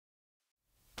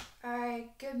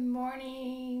Good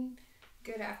morning,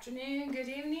 good afternoon, good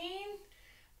evening.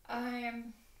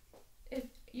 If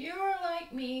you are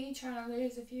like me trying to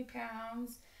lose a few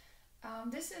pounds,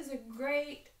 this is a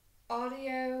great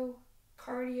audio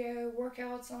cardio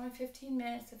workout. It's only 15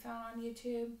 minutes. I found on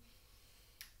YouTube.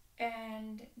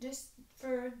 And just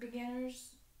for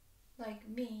beginners like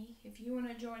me, if you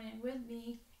want to join in with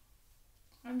me,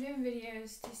 I'm doing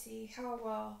videos to see how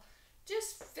well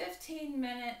just 15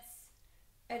 minutes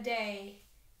a day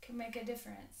can make a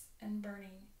difference in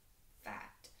burning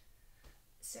fat.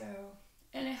 So,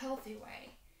 in a healthy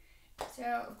way. So,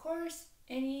 of course,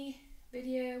 any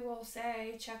video will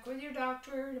say check with your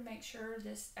doctor to make sure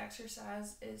this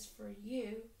exercise is for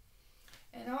you.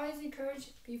 And I always encourage,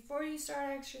 before you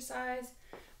start exercise,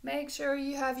 make sure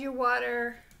you have your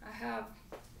water. I have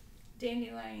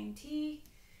dandelion tea.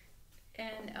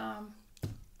 And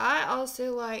I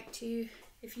also like to,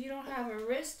 if you don't have a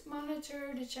wrist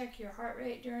monitor to check your heart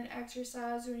rate during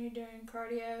exercise when you're doing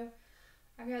cardio,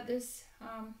 I got this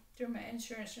through my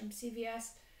insurance from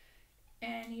CVS.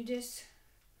 And you just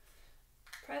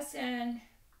press a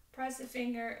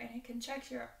finger, and it can check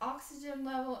your oxygen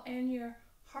level and your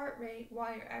heart rate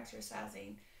while you're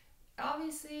exercising.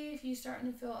 Obviously, if you're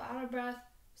starting to feel out of breath,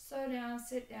 slow down,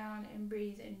 sit down, and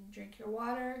breathe and drink your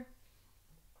water.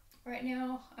 Right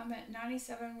now, I'm at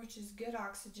 97, which is good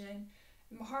oxygen.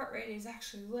 And my heart rate is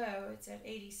actually low. It's at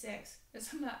 86 because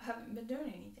haven't been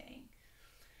doing anything.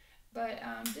 But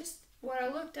just what I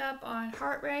looked up on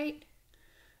heart rate,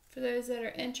 for those that are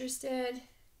interested,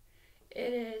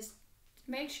 it is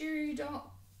make sure you don't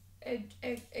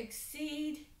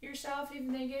exceed yourself.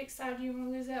 Even though you get excited, you want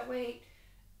to lose that weight.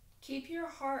 Keep your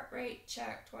heart rate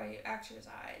checked while you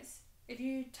exercise. If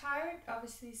you're tired,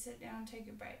 obviously sit down and take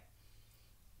a break.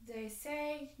 They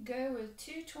say go with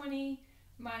 220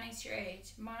 minus your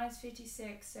age. Mine is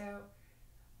 56, so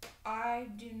I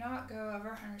do not go over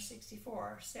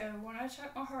 164. So when I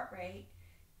check my heart rate,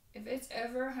 if it's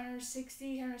over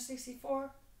 160,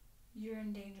 164, you're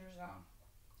in danger zone.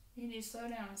 You need to slow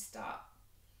down and stop.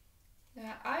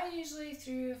 Now, I usually,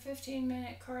 through a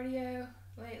 15-minute cardio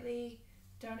lately,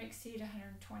 don't exceed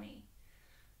 120.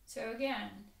 So again,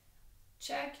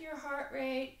 check your heart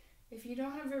rate. If you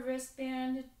don't have a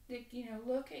wristband,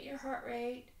 look at your heart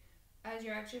rate as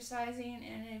you're exercising,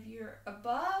 and if you're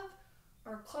above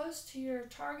or close to your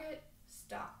target,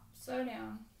 stop, slow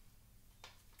down,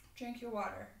 drink your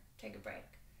water, take a break.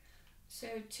 So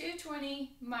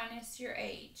 220 minus your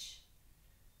age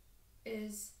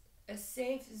is a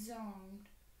safe zone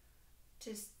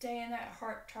to stay in that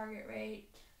heart target rate,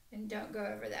 and don't go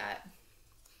over that.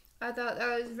 I thought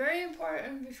that was very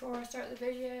important before I start the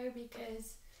video,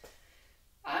 because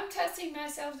I'm testing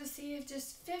myself to see if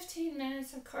just 15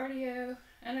 minutes of cardio,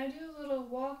 and I do a little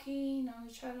walking on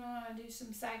the treadmill, I do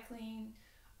some cycling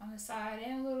on the side,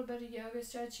 and a little bit of yoga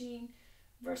stretching,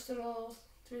 versatile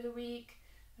through the week.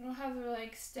 I don't have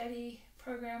a steady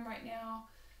program right now,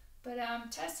 but I'm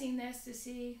testing this to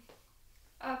see.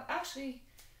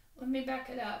 Let me back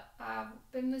it up.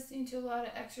 I've been listening to a lot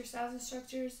of exercise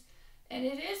instructors, and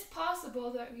it is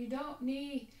possible that you don't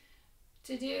need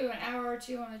to do an hour or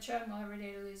two on the treadmill every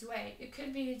day to lose weight. It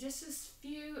could be just as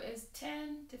few as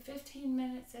 10 to 15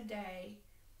 minutes a day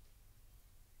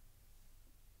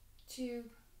to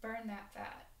burn that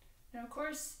fat. And of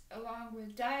course, along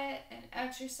with diet and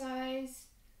exercise,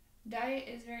 diet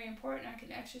is very important. I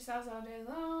can exercise all day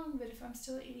long, but if I'm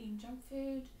still eating junk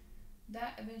food,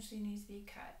 that eventually needs to be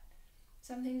cut.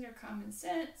 Some things are common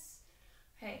sense.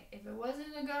 Hey, if it wasn't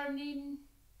in the Garden of Eden,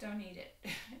 don't eat it.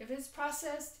 If it's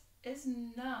processed, it's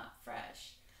not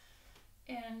fresh.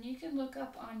 And you can look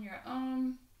up on your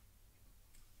own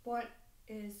what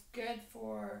is good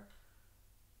for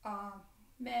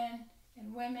men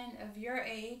and women of your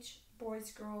age,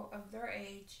 boys, girls of their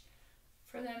age,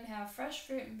 for them to have fresh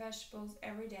fruit and vegetables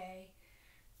every day.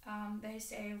 They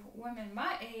say women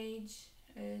my age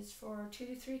is for 2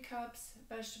 to 3 cups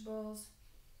vegetables,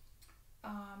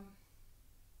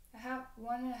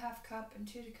 1.5 cup and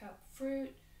 2 cup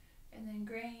fruit, and then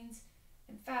grains,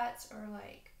 and fats are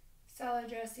like salad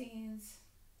dressings,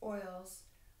 oils,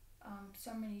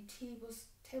 so many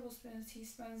tablespoons,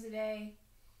 teaspoons a day.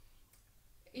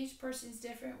 Each person's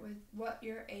different with what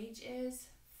your age is.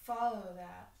 Follow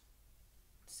that.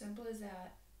 Simple as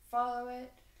that. Follow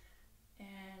it.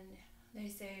 And they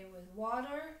say with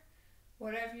water,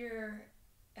 whatever your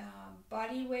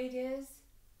body weight is,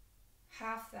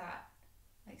 half that.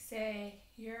 Like say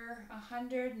you're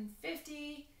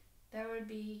 150, that would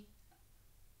be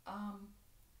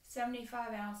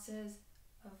 75 ounces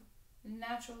of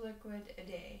natural liquid a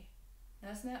day.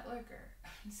 That's not liquor.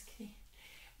 I'm just kidding.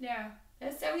 No,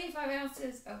 That's 75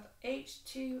 ounces of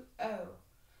H2O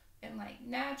and like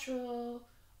natural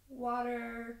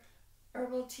water,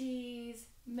 herbal teas,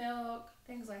 milk,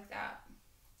 things like that.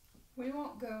 We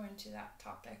won't go into that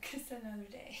topic. It's another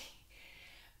day.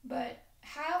 But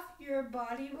half your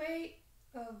body weight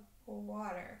of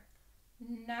water,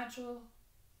 natural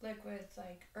liquids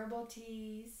like herbal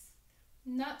teas,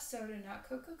 not soda, not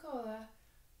Coca-Cola,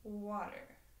 water,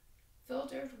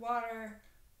 filtered water,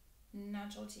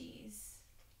 natural teas.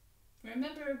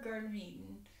 Remember Garden of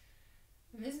Eden.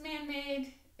 If it's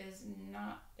man-made, it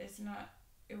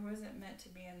wasn't meant to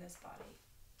be in this body.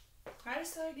 I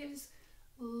just thought I'd give this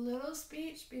little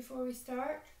speech before we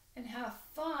start and have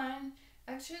fun.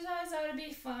 Exercise ought to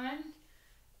be fun,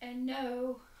 and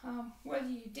know whether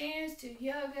you dance, do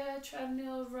yoga,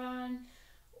 treadmill, run,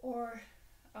 or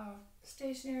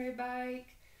stationary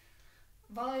bike,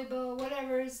 volleyball,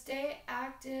 whatever, stay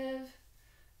active,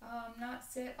 not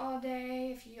sit all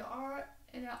day. If you are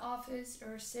in an office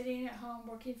or sitting at home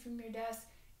working from your desk,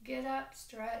 get up,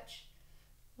 stretch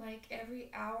like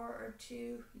every hour or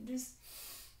two. Just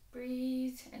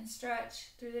breathe and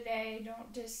stretch through the day.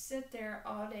 Don't just sit there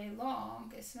all day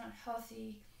long. It's not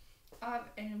healthy.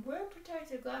 And wear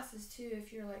protective glasses too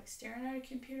if you're like staring at a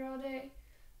computer all day.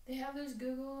 They have those,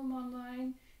 Google them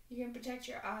online. You can protect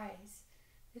your eyes.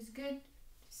 It's good.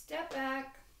 Step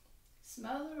back,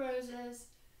 smell the roses,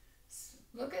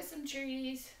 look at some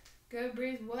trees, go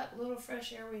breathe what little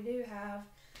fresh air we do have,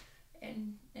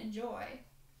 and enjoy.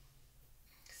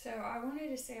 So I wanted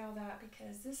to say all that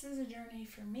because this is a journey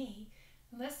for me.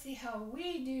 And let's see how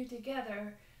we do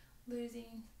together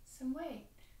losing some weight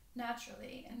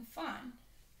naturally and fun.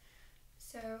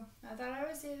 So I thought I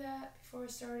would say that before I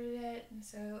started it. And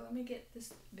so let me get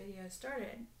this video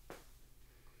started.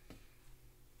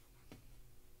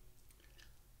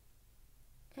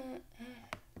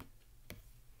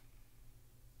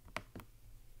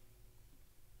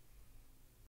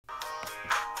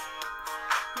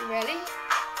 You ready?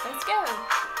 Let's go.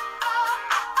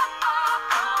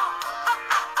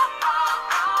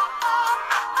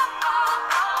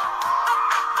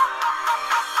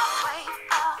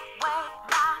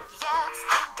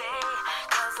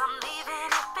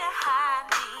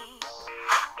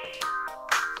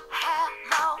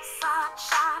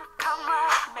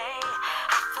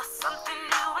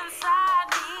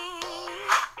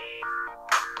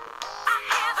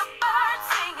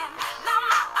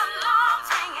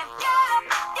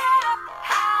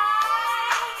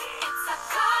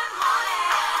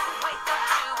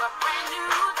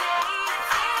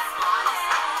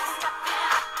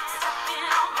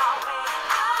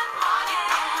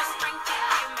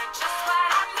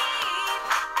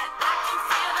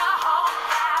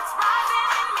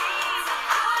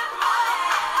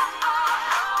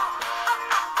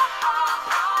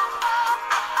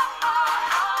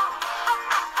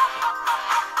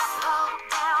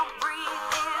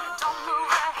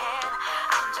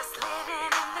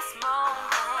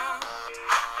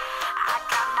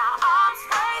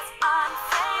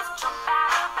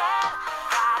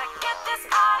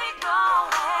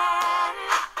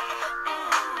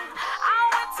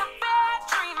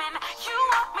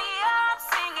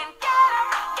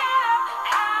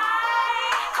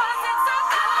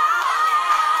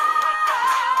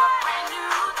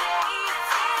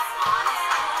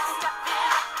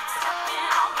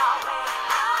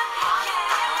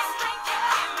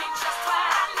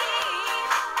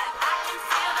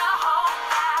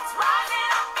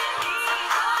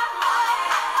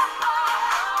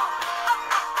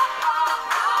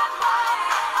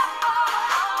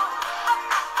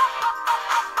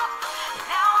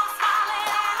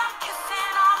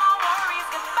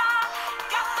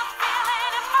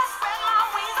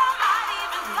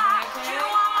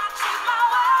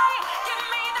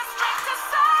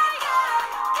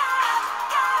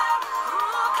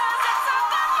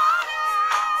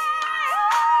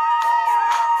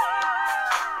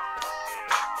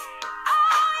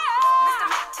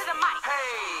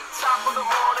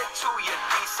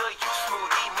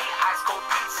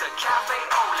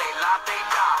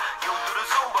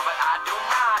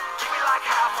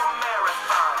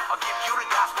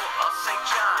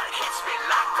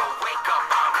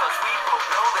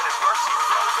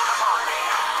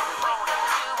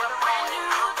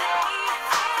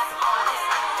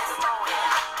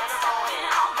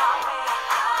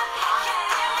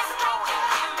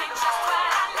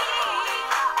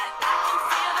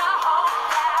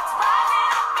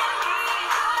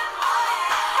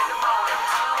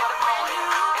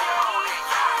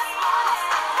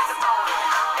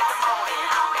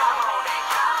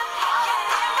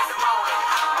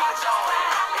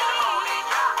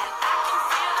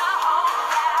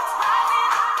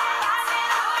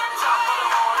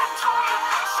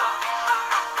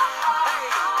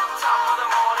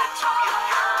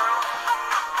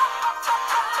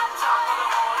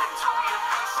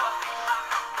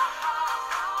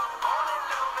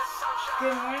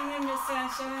 Good morning, Miss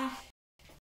Sunshine.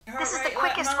 This is the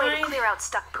quickest way to clear out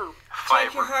stuck poop.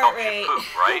 Fiber helps you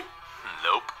poop, right?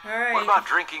 Nope. Alright. What about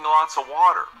drinking lots of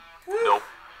water? Nope.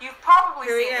 You've probably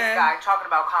seen this guy talking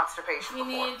about constipation You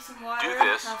before. need some water. Do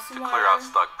this to clear out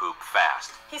stuck poop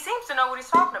fast. He seems to know what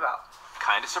he's talking about.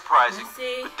 Kind of surprising,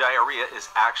 but diarrhea is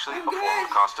actually a form of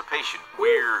constipation.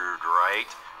 Weird, right?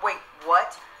 Wait,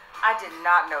 what? I did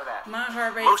not know that. My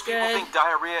heart rate's Most good. people think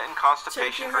diarrhea and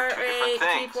constipation are two different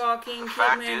things. Keep walking, The keep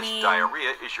fact moving. is,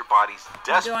 diarrhea is your body's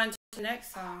desperate. Go on to the next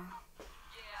song.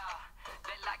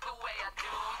 They like the way I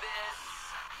do this.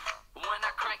 When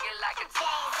I crank it like a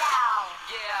chainsaw.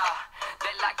 Yeah,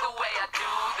 they like the way I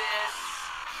do this.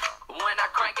 When I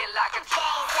crank it like a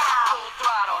chainsaw. Full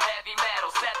throttle, heavy metal,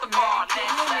 set the bar.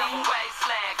 Next level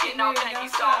wasteland, getting all tanky,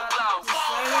 so close.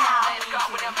 Let's go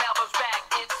with them elbows back.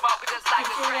 It's smoking just like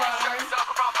a trash. Shirt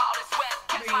soaking from all this sweat.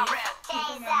 Catch my breath.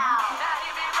 Chainsaw. Now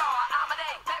hear me roar. I'm an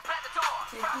apex predator.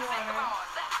 Let's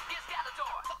get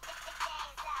Skeletor.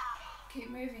 Keep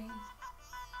moving.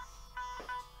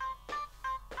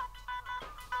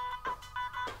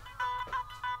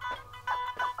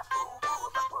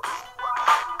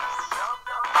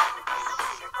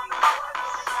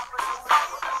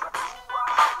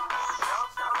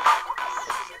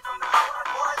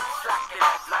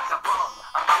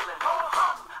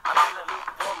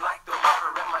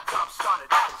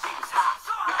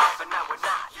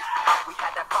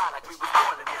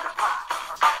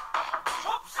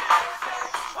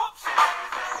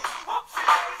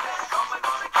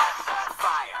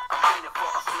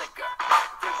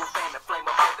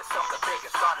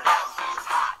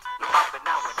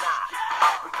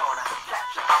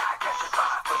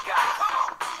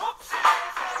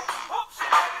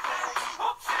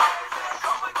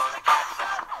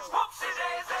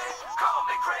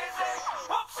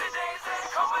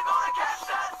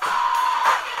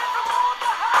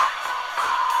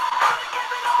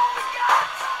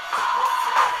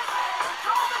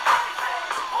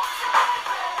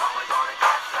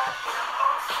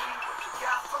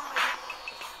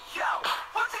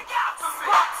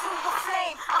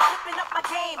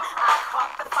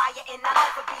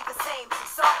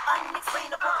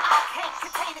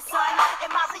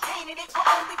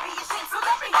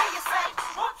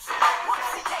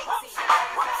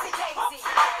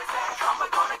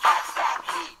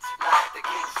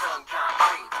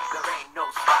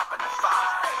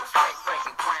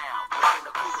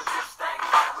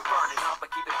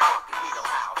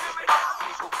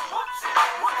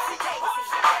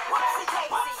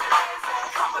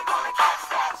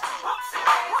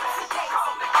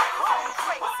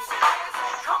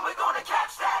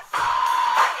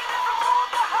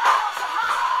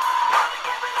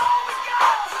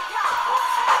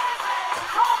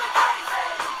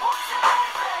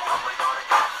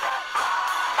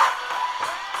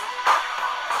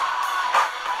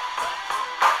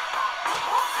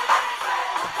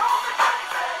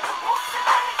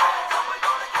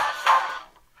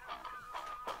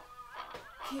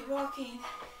 Keep walking.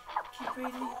 Keep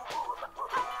breathing.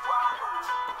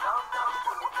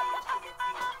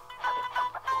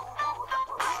 Keep moving.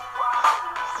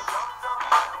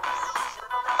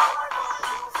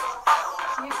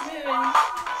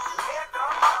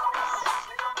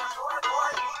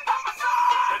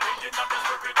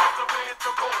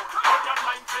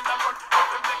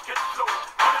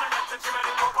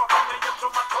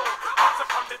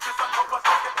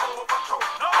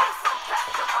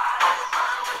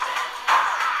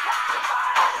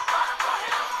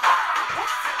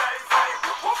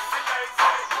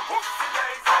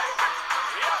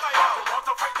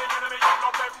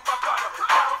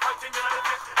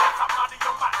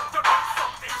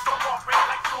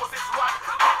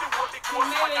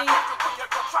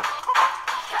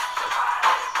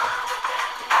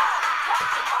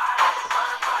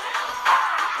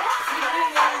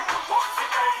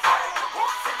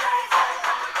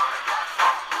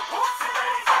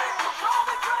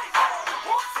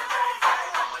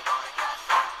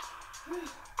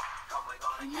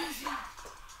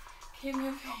 Keep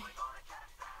moving.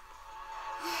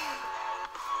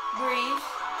 Breathe.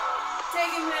 Take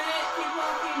a minute. Keep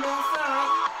walking. Don't stop.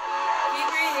 Keep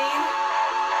breathing.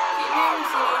 Keep moving.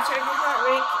 Check your heart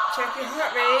rate. Check your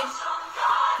heart rate.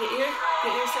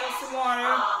 Get yourself some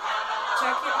water.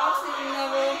 Check your oxygen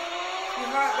level. Your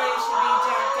heart rate should be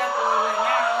jacked up a little bit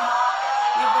now.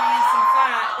 You're burning some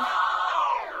fat.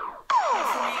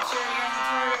 So make sure you're on the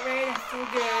target rate and feel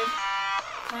good.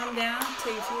 Calm down.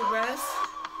 Take a few breaths.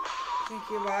 Drink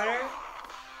your water.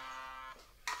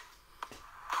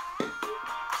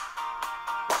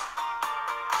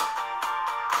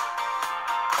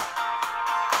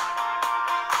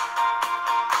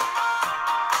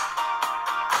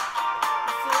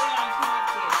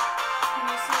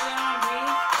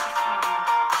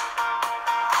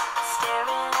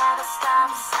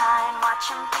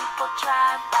 watching people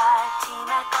drive by,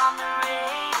 T-Mac on the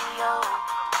radio.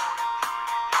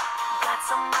 Got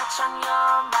so much on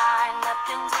your mind,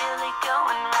 nothing's really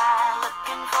going right.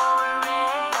 Looking for a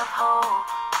ray of hope.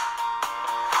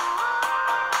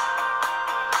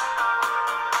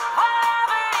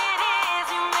 Whatever it is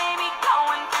you may be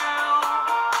going through,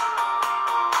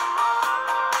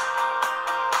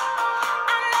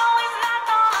 I know he's not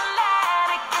gonna let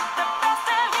it get the best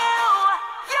of you.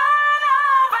 You're an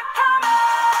overcomer.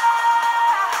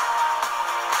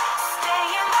 Stay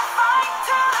in the fight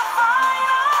to the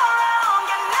final round.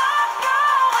 You're not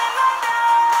going under.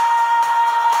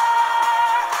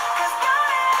 'Cause God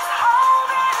is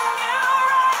holding you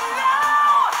right now.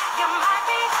 You might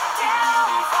be down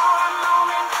for a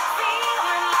moment,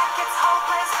 feeling like it's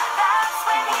hopeless. That's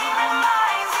when he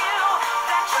reminds you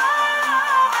that you're an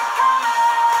overcomer.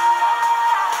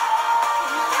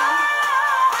 You're an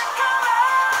overcomer.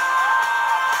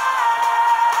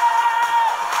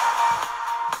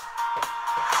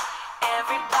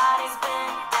 Everybody's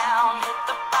been down, hit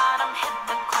the bottom, hit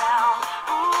the ground.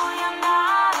 Ooh, you're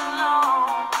not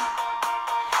alone.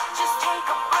 Just take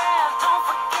a breath, don't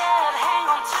forget, hang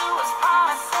on to his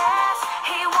promises.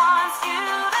 He wants you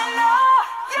to know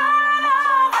you're an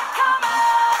overcomer.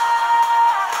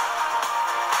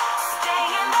 Stay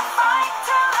in the fight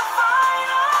till the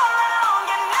final round.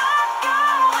 You're not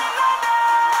going under.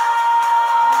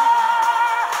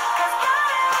 'Cause God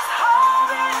is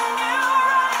holding you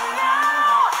right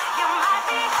now. You might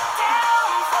be down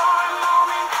for a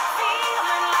moment,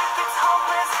 feeling like it's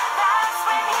hopeless. That's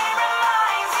when he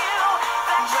reminds you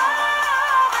that you're an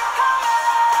overcomer.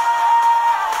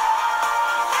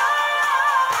 You're an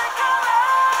overcomer.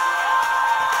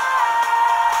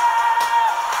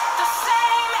 The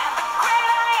same and the great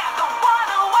I am, the one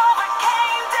who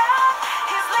overcame death,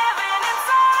 he's living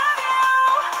inside of you.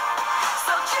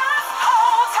 So just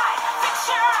hold tight, fix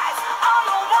your eyes on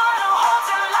the one who holds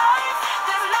your life.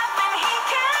 There's nothing he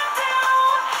can do.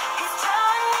 He's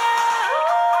telling you.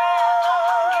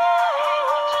 Hang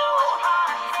on to his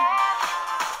promises.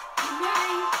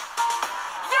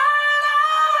 You're an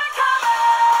overcomer.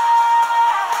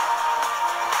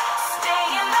 Stay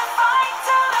in the fight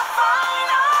till the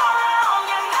final round.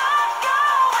 You're not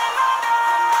going under.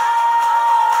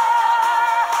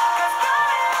 'Cause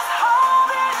God is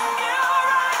holding you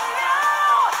right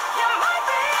now. You might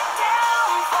be down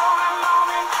for a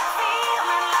moment,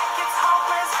 feeling like it's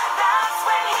hopeless. That's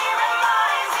when he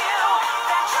reminds you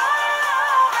that you're an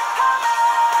overcomer.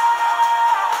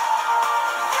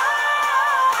 You're an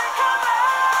overcomer.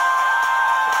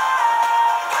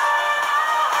 You're an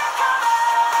overcomer.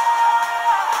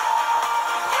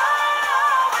 You're an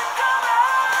overcomer.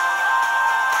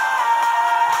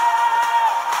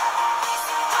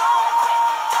 Don't quit,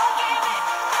 don't give it,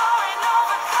 you're an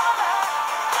overcomer.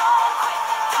 Don't quit,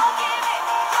 don't give it,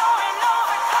 you're an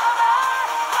overcomer.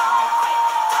 Don't quit,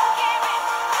 don't give it,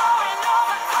 you're an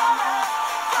overcomer.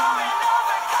 You're an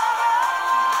overcomer.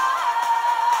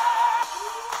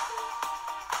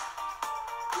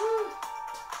 Woo.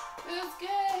 Feels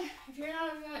good. If you're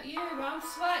not about you, but I'm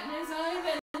sweating. It's not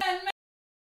even 10 minutes.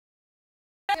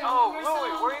 Oh,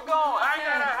 Louie, where you going? I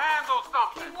gotta handle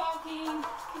something. Keep walking.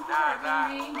 Keep Nah, working. nah.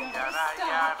 Don't Yeah, stop. nah,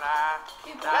 yeah, nah.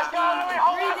 Keep Let's go, walking. Louie. Keep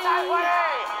Hold on breathing. tight,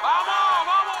 way. Vamos.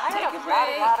 Tired Take a of break.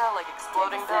 yada yada like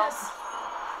exploding Take a dolls? sip.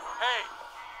 Hey,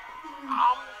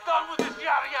 I'm done with this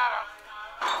yada yada.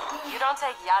 You don't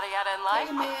take yada yada in Take life?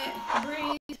 a minute.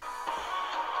 Breathe. Here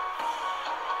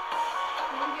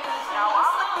we go. Now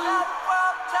Sing the song.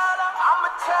 I'ma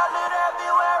tell it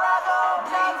everywhere I go.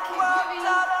 Breathe. Keep moving.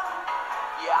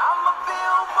 Yeah, I'm a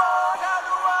billboard. Tell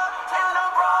the world, and I'm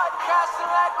broadcasting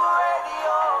like a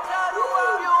radio. Tell the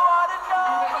world you ought to What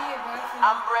know. about you, boyfriend?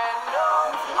 I'm brand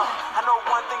new. I know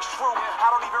one thing's true. I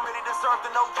don't even really deserve to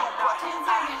know you, but 10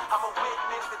 seconds. I'm a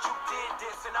witness that you did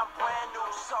this, and I'm brand new.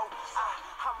 So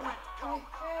I'm ready to go.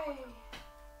 Hey.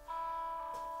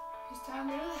 It's time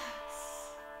to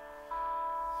relax.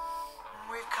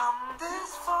 We've come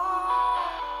this far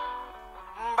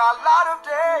by light of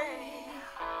day,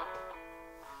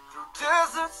 through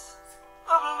deserts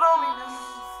of loneliness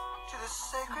to the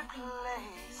sacred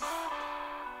place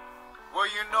where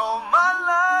you know my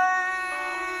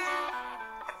life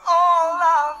and all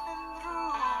I've been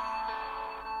through.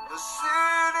 The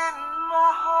sin in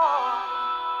my heart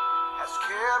has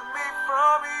kept me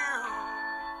from you,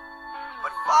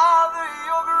 but Father,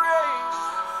 your grace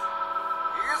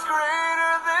is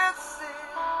greater than sin.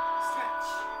 Stretch.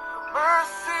 Your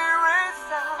mercy rains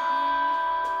down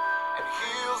and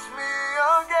heals me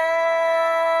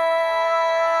again.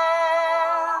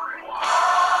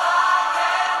 All I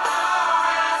can do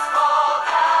is fall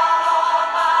down on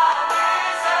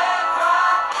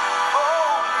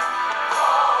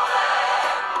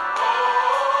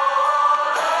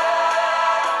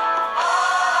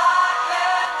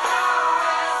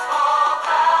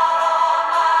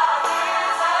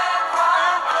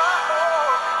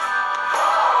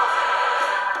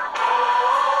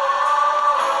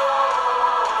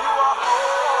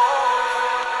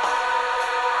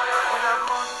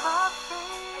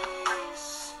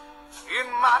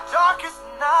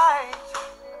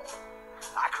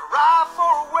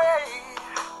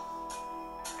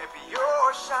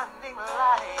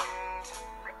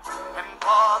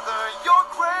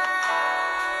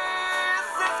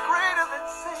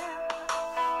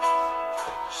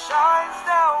shines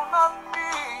down on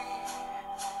me.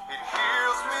 It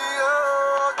heals me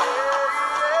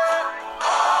again.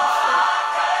 All I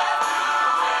can do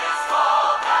is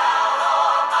fall down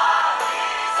on my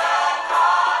knees and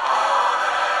cry, holy,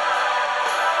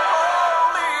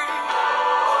 holy.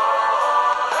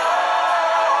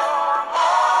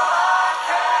 All I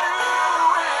can do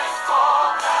is fall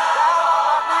down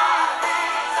on my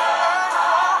knees and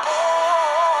cry,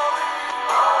 holy,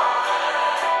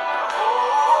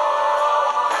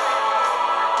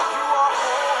 you are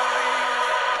holy,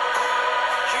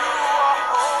 you are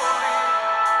holy,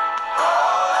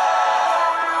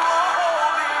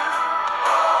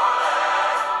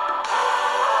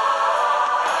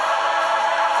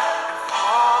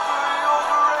 Father, your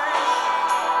grace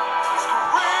is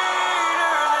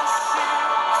greater than sin.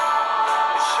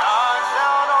 It shines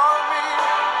down on me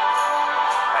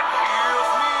and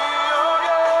heals me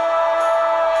again.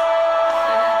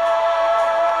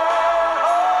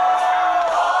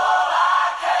 All I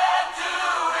can do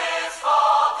is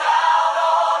fall down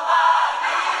on my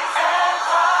knees and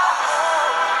cry,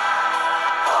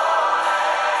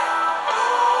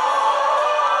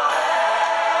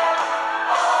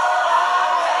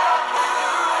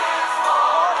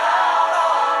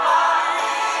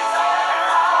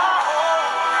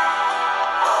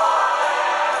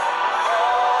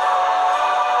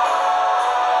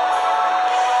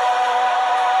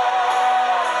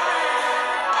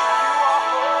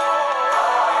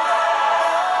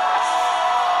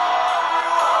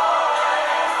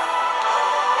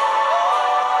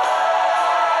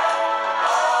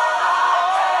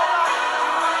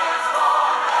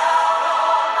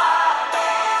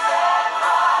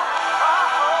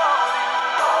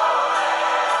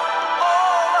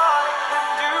 all I can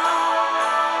do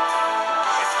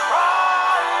is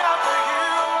cry out to you.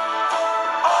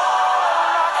 All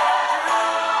I can do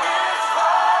is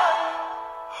cry,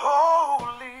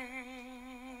 holy.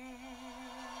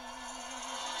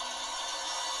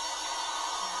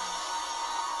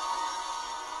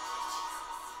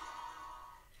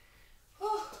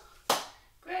 Oh,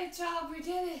 great job, we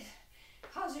did it.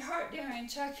 How's your heart doing?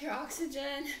 Check your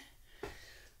oxygen.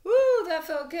 Woo, that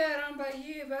felt good. I don't know about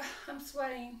you, but I'm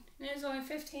sweating. And it was only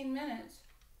 15 minutes.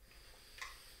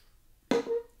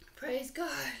 Praise God.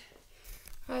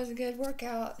 That was a good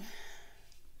workout.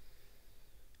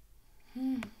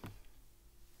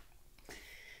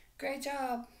 Great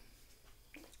job.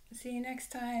 See you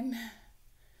next time.